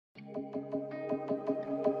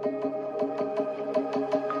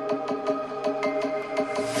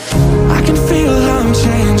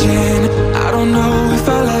don't know if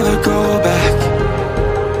I'll ever go back.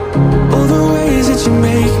 All the ways that you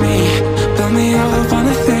make me, build me up on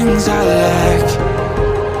the things I lack.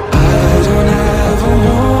 I don't ever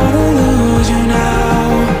wanna lose you now,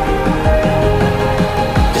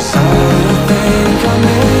 'cause I don't think I'll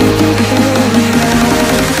make it here without.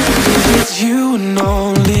 'Cause it's you and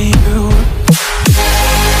only you.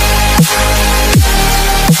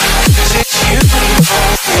 'Cause it's you and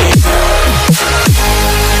only you.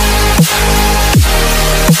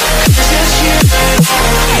 'Cause it's you and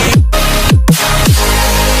only you.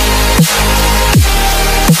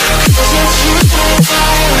 'Cause it's you and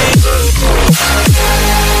only you.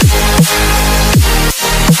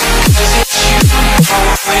 'Cause it's you and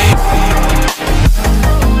only you.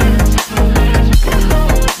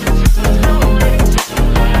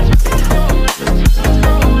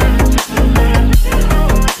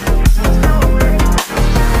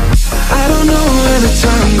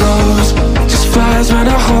 Time goes, just flies when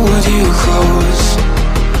I hold you close.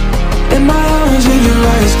 In my arms with your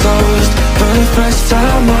eyes closed, for the first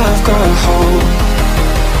time I've got hope.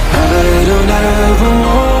 I don't ever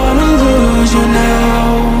wanna lose you now.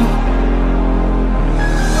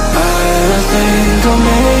 I don't think I'll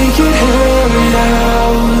make it here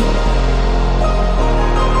without.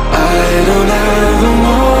 I don't ever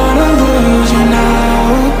wanna lose you now.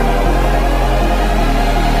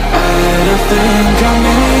 I don't think I'll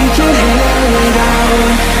make it here without.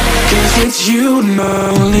 'Cause it's you and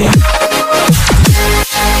only.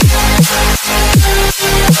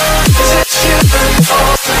 'Cause it's you and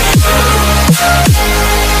only.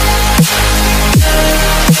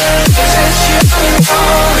 'Cause it's you and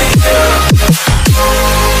only.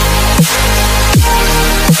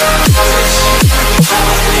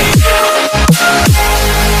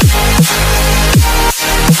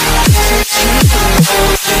 'Cause it's you and only. 'Cause it's you and only.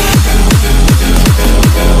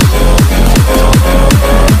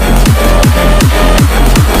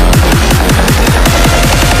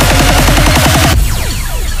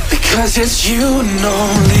 Because it's you and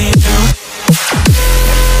only you.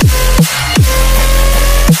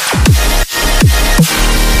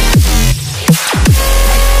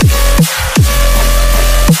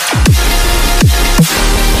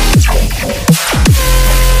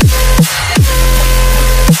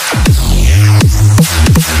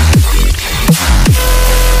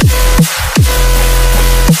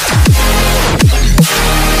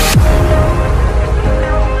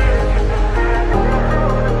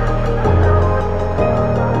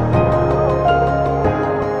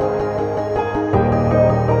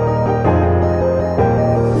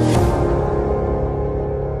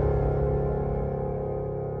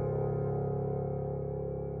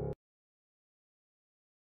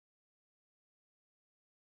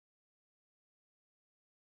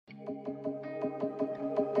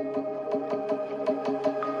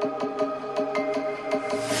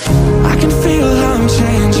 I can feel how I'm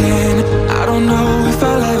changing. I don't know if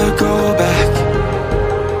I'll ever go back.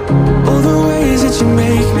 All the ways that you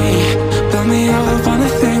make me, build me up on the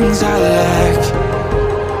things I lack.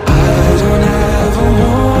 I don't ever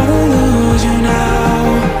wanna lose you now,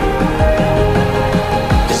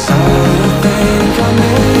 'cause I don't think I'll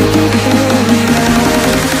make it here without.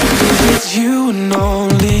 'Cause it's you and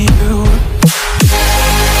only you.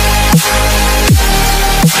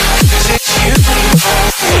 'Cause it's you and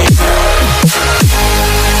only you.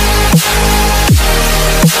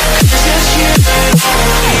 'Cause it's you and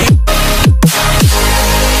only you.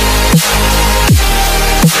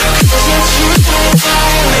 'Cause it's you and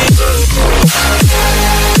only you.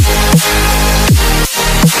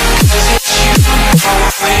 'Cause it's you and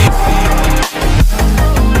only you.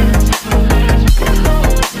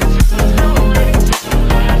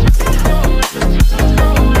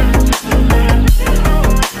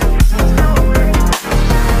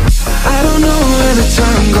 I don't know where the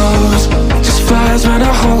time goes, just flies when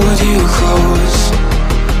I hold you close.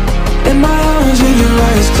 In my arms with your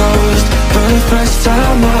eyes closed, for the first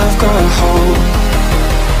time I've got hope.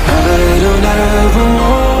 I don't ever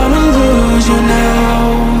wanna lose you now.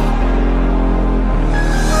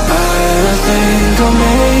 I don't think I'll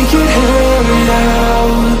make it here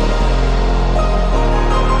without.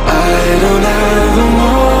 I don't ever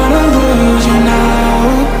wanna lose you now.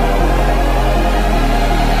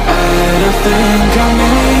 I don't think I'll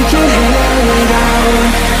make it here without.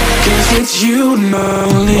 'Cause it's you and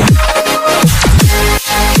only.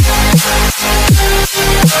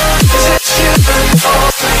 'Cause it's you and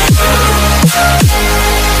only you.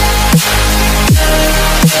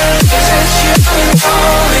 'Cause it's you and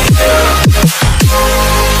only you. 'Cause it's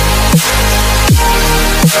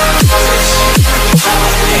you and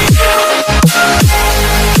only you.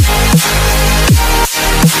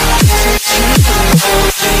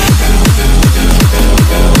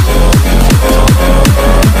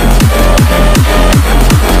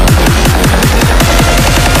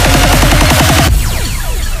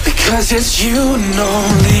 'cause it's you and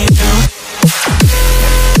only you.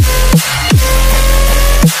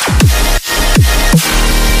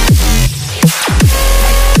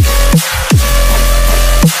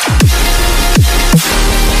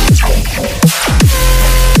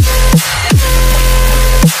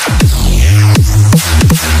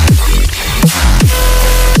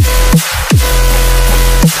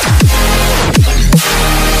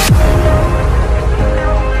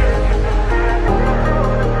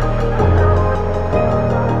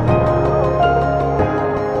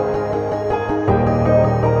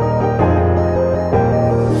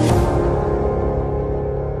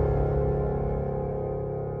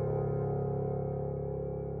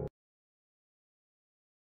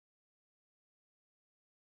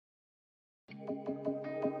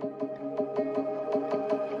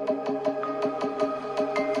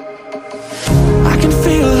 I can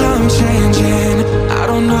feel I'm changing. I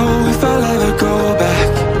don't know if I'll ever go back.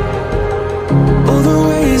 All the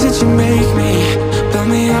ways that you make me, build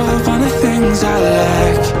me up on the things I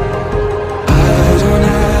lack. I don't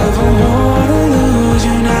ever wanna lose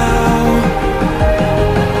you now,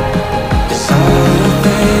 'cause I don't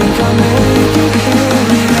think I'll make it here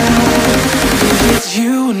now. 'Cause it's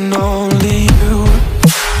you and only you.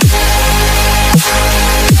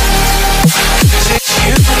 'Cause it's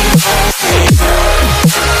you and only you.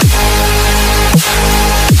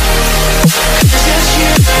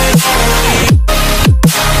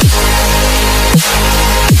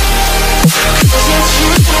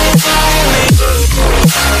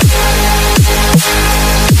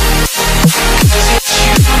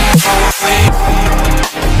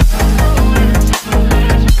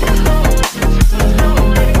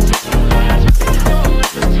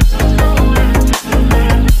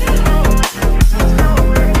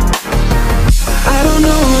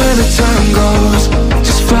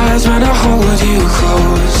 When I hold you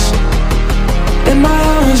close in my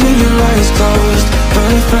arms with your eyes closed, for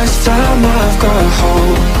the first time I've got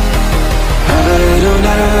hope. I don't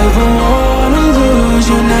ever wanna lose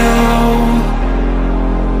you now.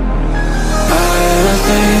 I don't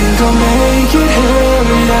think I'll make it here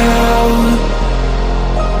without.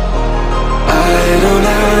 I don't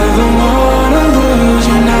ever wanna lose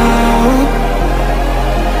you now.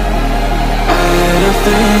 I don't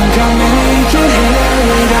think I'll make it here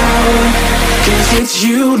without. 'Cause it's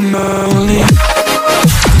you and only you.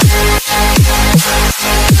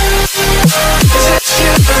 'Cause it's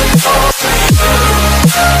you and only you.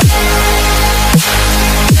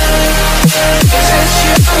 'Cause it's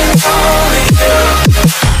you and only you.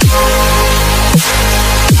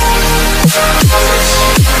 'Cause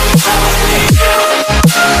it's you and only you.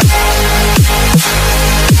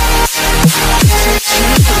 'Cause it's you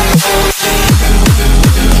and only you.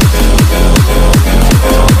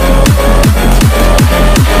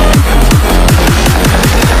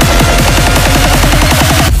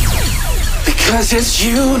 Because it's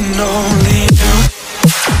you and only you.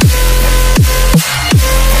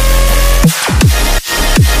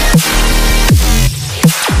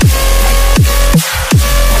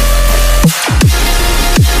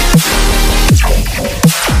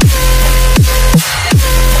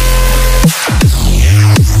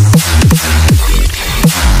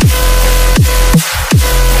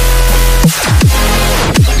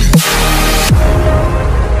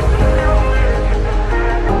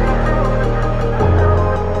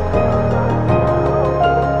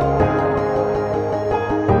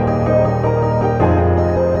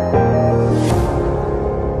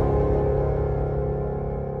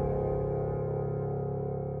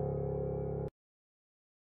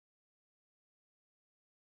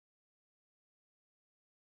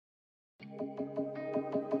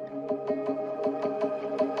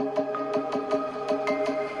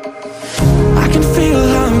 I can feel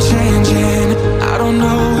I'm changing. I don't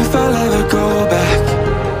know if I'll ever go back.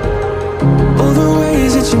 All the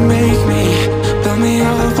ways that you make me, build me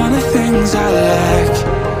up on the things I lack.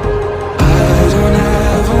 I don't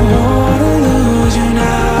ever wanna lose you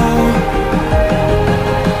now,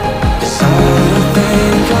 'cause I don't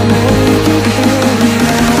think I'll make it here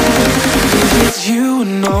now. 'Cause it's you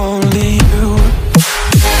and only you.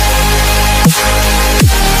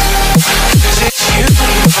 'Cause it's you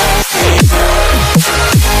and only you.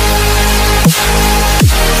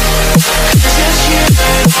 'Cause it's you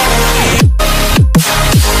and only you.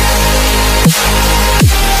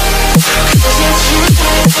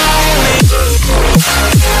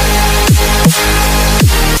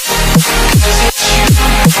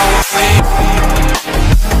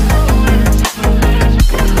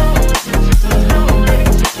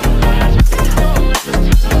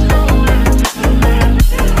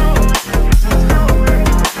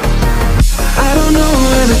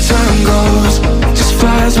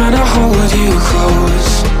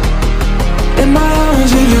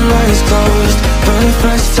 closed, for the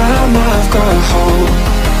first time I've got hope.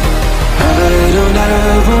 I don't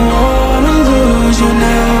ever wanna lose you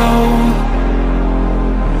now.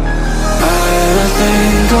 I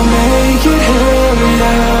think I'll make it here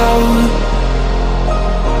without.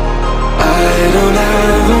 I don't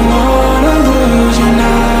ever wanna lose you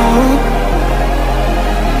now.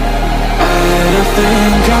 I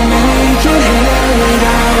think I'll make it here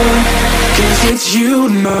without. 'Cause it's you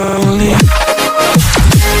and only.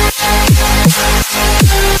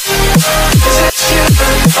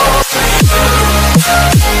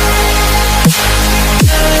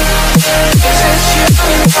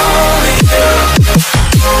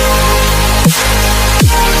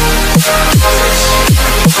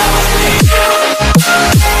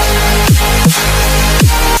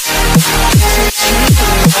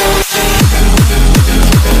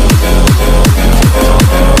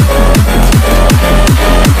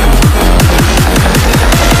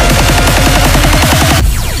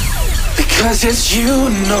 Because it's you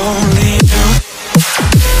and only you.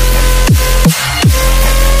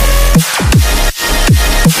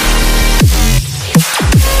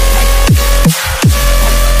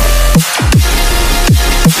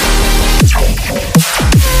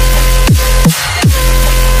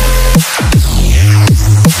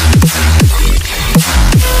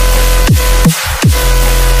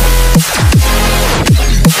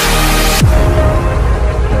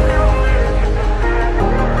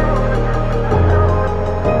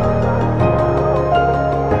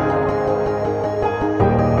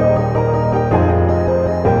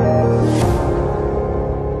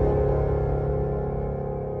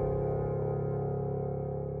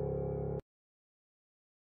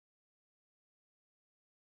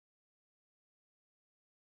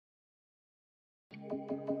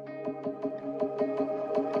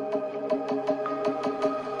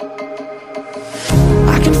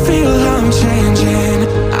 I can feel I'm changing.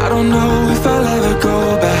 I don't know if I'll ever go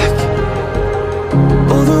back.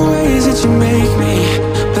 All the ways that you make me,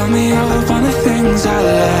 build me up on the things I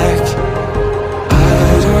lack. I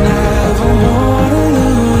don't ever wanna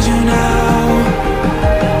lose you now.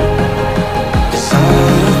 'Cause I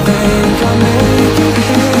don't think I'll make it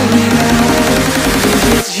here now. 'Cause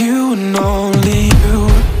it's you and only you.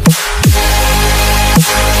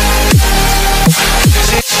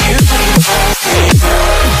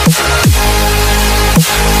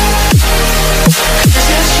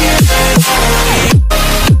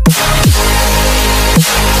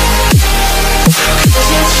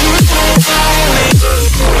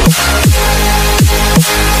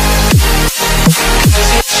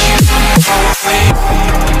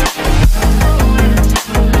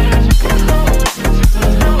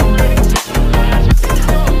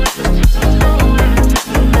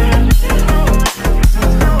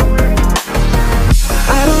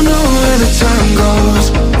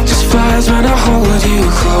 When I hold you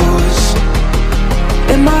close,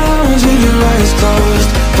 in my arms with your eyes closed,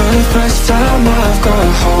 for the first time I've got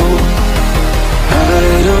hope. I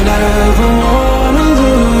don't ever wanna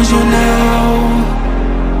lose you now.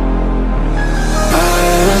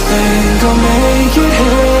 I think I'll make it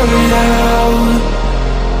here without.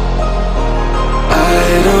 I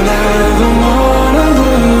don't ever wanna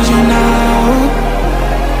lose you now.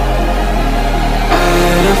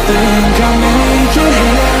 I think I'll make it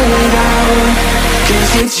here without.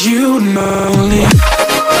 'Cause it's you and only.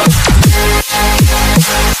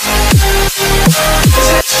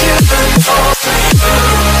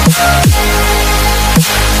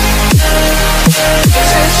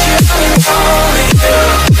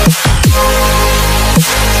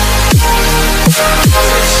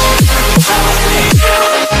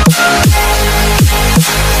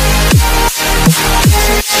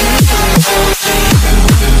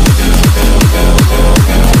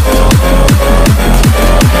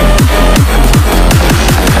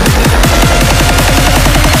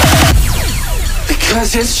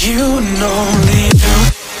 Because it's you and only